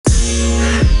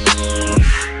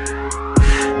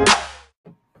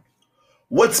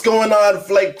What's going on,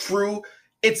 flight crew?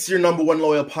 It's your number one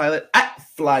loyal pilot at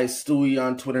Fly Stewie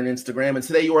on Twitter and Instagram. And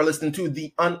today you are listening to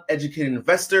The Uneducated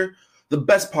Investor, the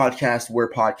best podcast where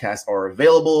podcasts are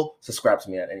available. Subscribe to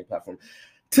me at any platform.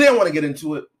 Today I want to get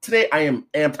into it. Today I am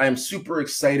amped. I am super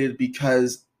excited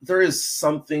because there is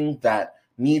something that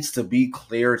needs to be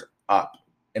cleared up.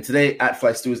 And today at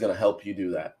Fly Stewie is going to help you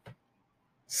do that.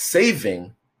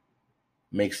 Saving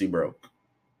makes you broke.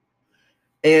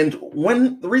 And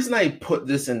the reason I put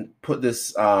this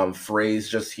phrase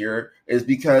just here is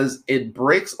because it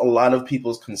breaks a lot of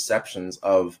people's conceptions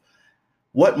of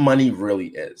what money really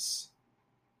is.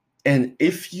 And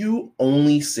if you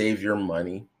only save your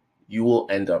money, you will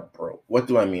end up broke. What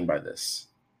do I mean by this?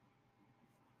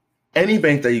 Any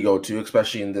bank that you go to,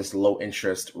 especially in this low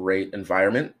interest rate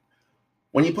environment,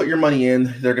 when you put your money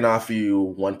in, they're going to offer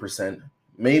you 1%,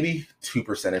 maybe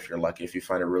 2% if you're lucky, if you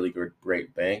find a really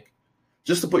great bank,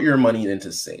 just to put your money in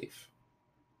to save.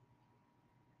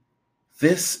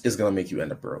 This is going to make you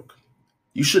end up broke.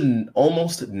 You should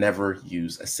almost never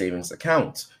use a savings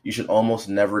account. You should almost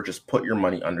never just put your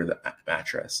money under the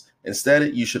mattress.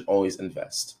 Instead, you should always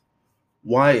invest.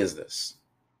 Why is this?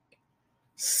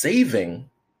 Saving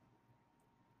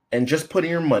and just putting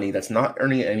your money that's not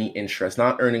earning any interest,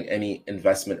 not earning any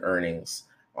investment earnings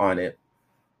on it,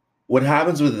 what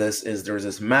happens with this is there's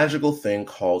this magical thing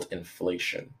called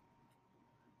inflation.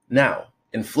 Now,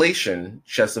 inflation,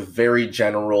 just a very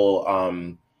general,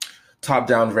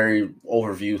 top-down, very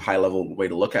overview, high-level way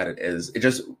to look at it is it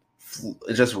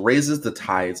just raises the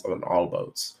tides on all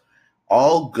boats.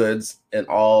 All goods and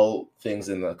all things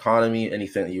in the economy,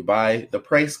 anything that you buy, the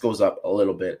price goes up a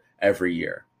little bit every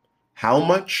year. How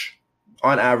much?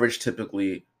 On average,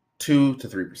 typically 2 to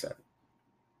 3%.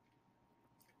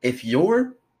 If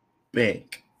your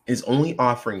bank is only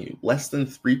offering you less than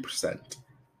 3%,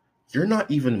 you're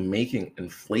not even making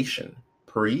inflation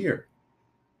per year.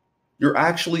 Your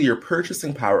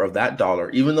purchasing power of that dollar,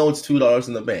 even though it's $2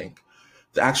 in the bank,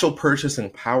 the actual purchasing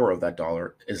power of that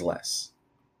dollar is less,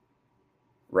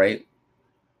 right?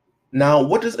 Now,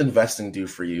 what does investing do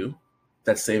for you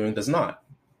that saving does not?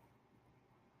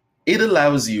 It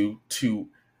allows you to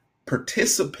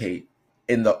participate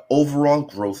in the overall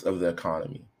growth of the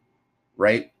economy,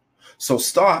 right? So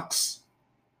stocks,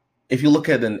 if you look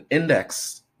at an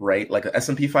index, right, like the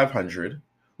S&P 500,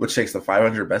 which takes the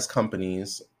 500 best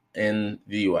companies in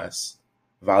the US,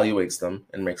 evaluates them,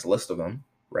 and makes a list of them,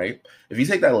 right? If you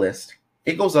take that list,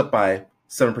 it goes up by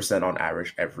 7% on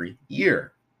average every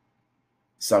year.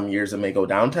 Some years it may go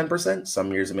down 10%,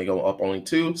 some years it may go up only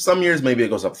 2%, some years maybe it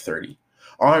goes up 30%.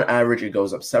 On average, it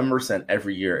goes up 7%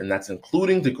 every year, and that's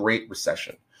including the Great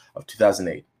Recession of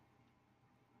 2008.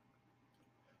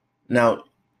 Now,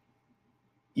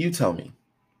 you tell me,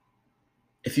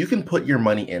 if you can put your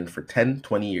money in for 10,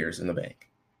 20 years in the bank,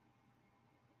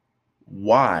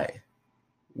 why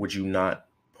would you not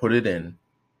put it in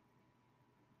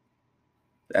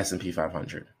the S&P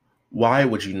 500? Why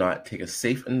would you not take a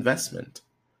safe investment?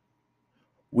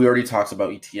 We already talked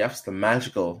about ETFs, the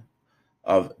magical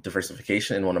of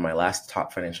diversification in one of my last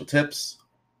top financial tips.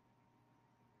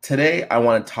 Today, I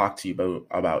want to talk to you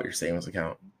about your savings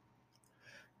account.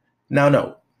 Now,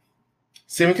 no.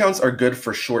 Saving accounts are good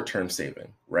for short-term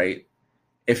saving, right?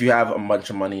 If you have a bunch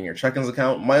of money in your checkings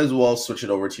account, might as well switch it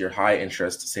over to your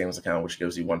high-interest savings account, which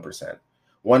gives you 1%.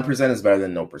 1% is better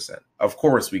than no percent. Of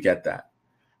course, we get that.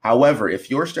 However, if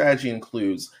your strategy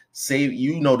includes,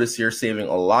 you notice you're saving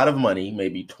a lot of money,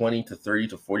 maybe 20 to 30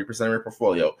 to 40% of your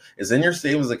portfolio is in your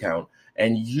savings account,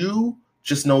 and you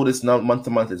just notice month to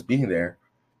month it's being there,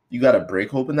 you got to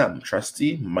break open that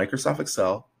trusty Microsoft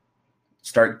Excel,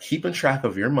 start keeping track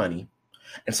of your money,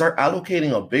 and start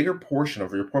allocating a bigger portion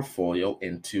of your portfolio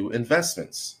into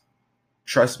investments.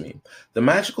 Trust me, the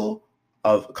magical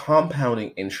of compounding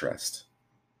interest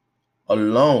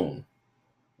alone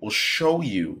will show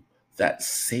you that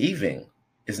saving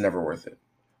is never worth it,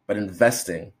 but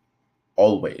investing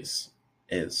always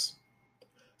is.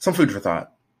 Some food for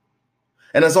thought.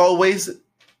 And as always,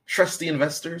 trusty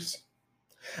investors,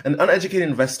 an uneducated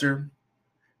investor,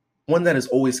 one that is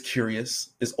always curious,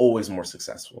 is always more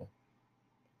successful.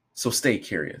 So stay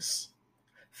curious.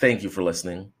 Thank you for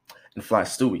listening, and Fly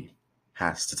Stewie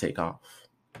has to take off.